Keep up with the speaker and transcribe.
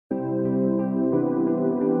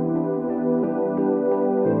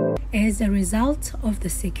As a result of the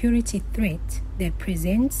security threat that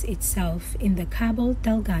presents itself in the Cabo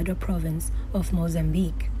Delgado province of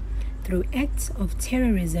Mozambique, through acts of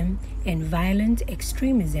terrorism and violent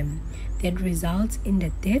extremism that result in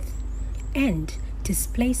the death and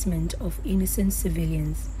displacement of innocent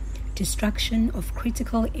civilians, destruction of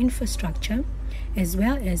critical infrastructure, as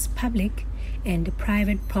well as public and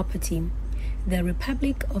private property, the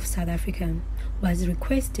Republic of South Africa was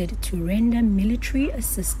requested to render military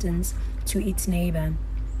assistance to its neighbor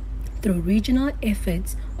through regional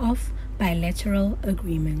efforts of bilateral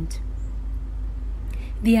agreement.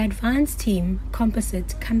 The advance team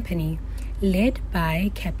composite company, led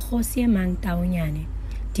by Kaprosie Mangtaunyane,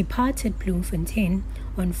 departed Bloemfontein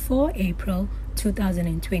on 4 April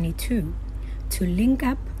 2022 to link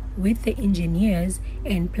up with the engineers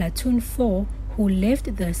and Platoon 4 who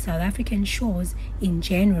left the South African shores in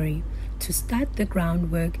January to start the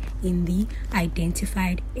groundwork in the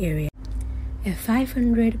identified area. A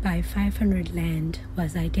 500 by 500 land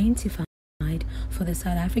was identified for the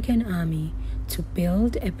South African Army to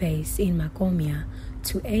build a base in Macomia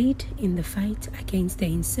to aid in the fight against the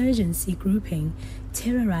insurgency grouping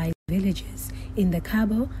terrorized villages in the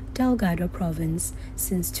Cabo Delgado province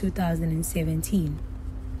since 2017.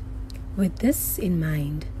 With this in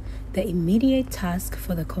mind, the immediate task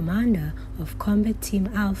for the commander of Combat Team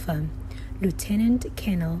Alpha, Lieutenant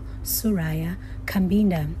Colonel Suraya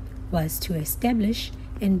Kambinda, was to establish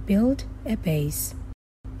and build a base.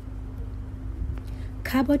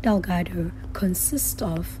 Cabo Delgado consists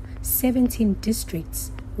of 17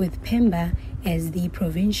 districts, with Pemba as the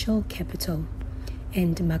provincial capital,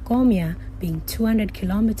 and Macomia being 200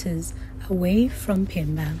 kilometers away from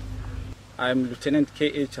Pemba. I'm Lieutenant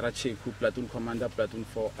K.H. Racheku, Platoon Commander, Platoon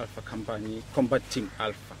 4 Alpha Company, Combat Team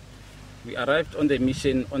Alpha. We arrived on the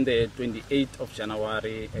mission on the 28th of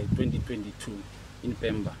January 2022 in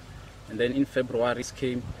Pemba. And then in February,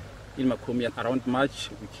 came in Macomia. Around March,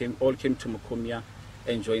 we all came to Macomia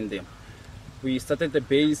and joined them. We started the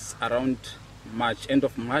base around March, end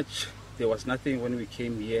of March. There was nothing when we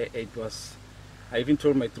came here. I even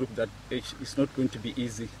told my troop that it's not going to be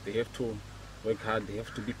easy. They have to work hard, they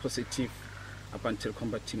have to be positive up until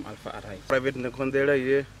Combat Team Alpha arrived. Private Nakondela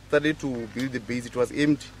here started to build the base. It was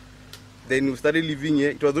empty. Then we started living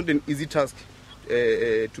here. It was not an easy task,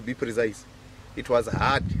 to be precise. It was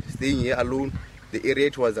hard staying here alone. The area,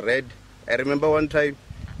 it was red. I remember one time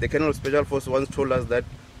the Colonel of Special Force once told us that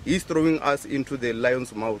he's throwing us into the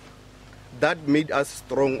lion's mouth. That made us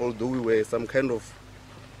strong, although we were some kind of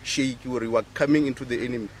shaky, we were coming into the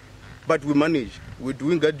enemy. But we managed. We were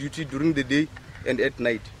doing guard duty during the day and at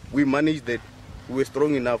night. We managed that. We were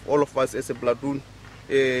strong enough, all of us as a platoon.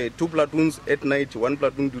 2 platoons at night, 1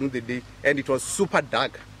 platoon during the day, and it was super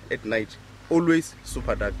dark at night. Always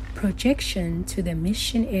super dark. Projection to the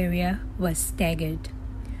mission area was staggered,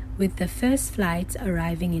 with the first flights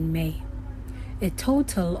arriving in May. A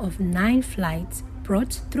total of 9 flights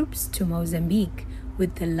brought troops to Mozambique,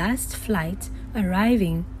 with the last flight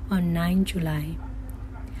arriving on 9 July.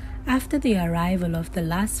 After the arrival of the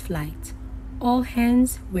last flight, all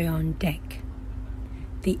hands were on deck.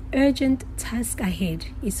 The urgent task ahead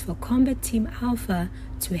is for Combat Team Alpha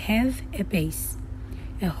to have a base,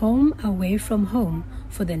 a home away from home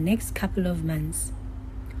for the next couple of months.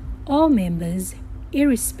 All members,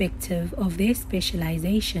 irrespective of their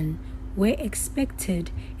specialization, were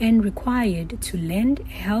expected and required to lend a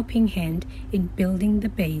helping hand in building the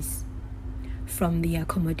base. From the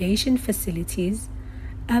accommodation facilities,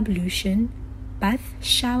 ablution, bath,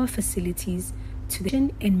 shower facilities, to the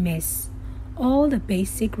kitchen and mess, all the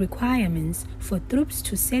basic requirements for troops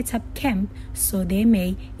to set up camp so they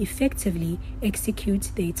may effectively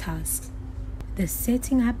execute their tasks. The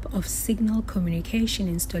setting up of signal communication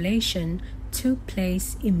installation took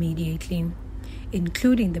place immediately,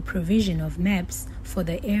 including the provision of maps for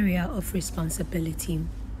the area of responsibility.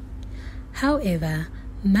 However,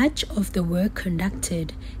 much of the work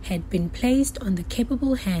conducted had been placed on the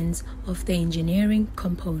capable hands of the engineering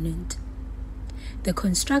component. The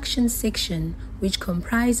construction section, which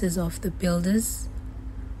comprises of the builders,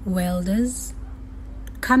 welders,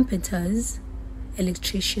 carpenters,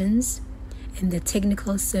 electricians, and the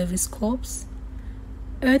technical service corps,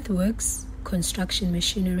 earthworks, construction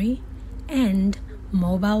machinery, and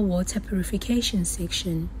mobile water purification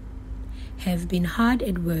section, have been hard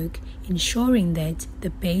at work ensuring that the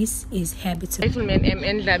base is habitable.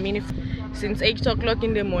 Since 8 o'clock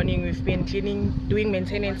in the morning, we've been doing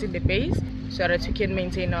maintenance in the base so that we can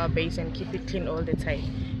maintain our base and keep it clean all the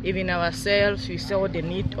time. Even ourselves, we saw the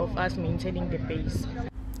need of us maintaining the base.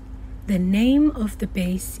 The name of the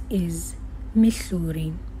base is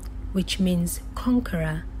Mhlongo, which means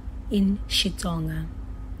conqueror in Xitsonga.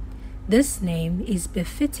 This name is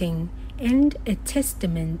befitting and a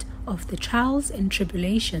testament of the trials and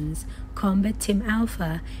tribulations Combat Team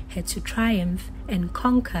Alpha had to triumph and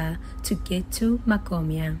conquer to get to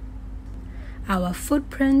Macomia. Our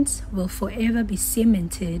footprints will forever be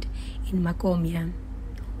cemented in Macomia.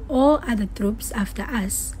 All other troops after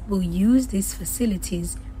us will use these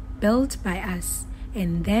facilities built by us,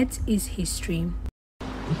 and that is history.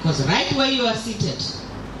 Because right where you are seated,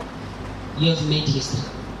 you have made history.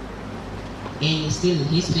 And it's still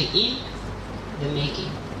history in the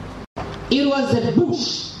making. It was a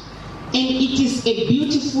bush, and it is a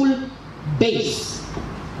beautiful base.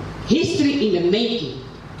 History in the making.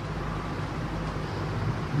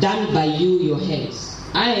 Done by you, your hands.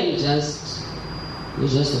 I am just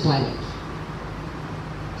a pilot.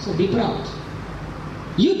 So be proud.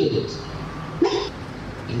 You did it.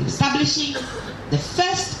 In establishing the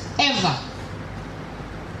first ever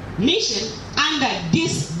mission under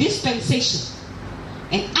this dispensation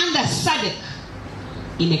and under SADC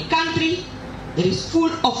in a country that is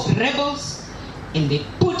full of rebels, and they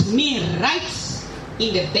put me right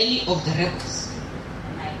in the belly of the rebels.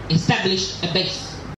 Establish a base.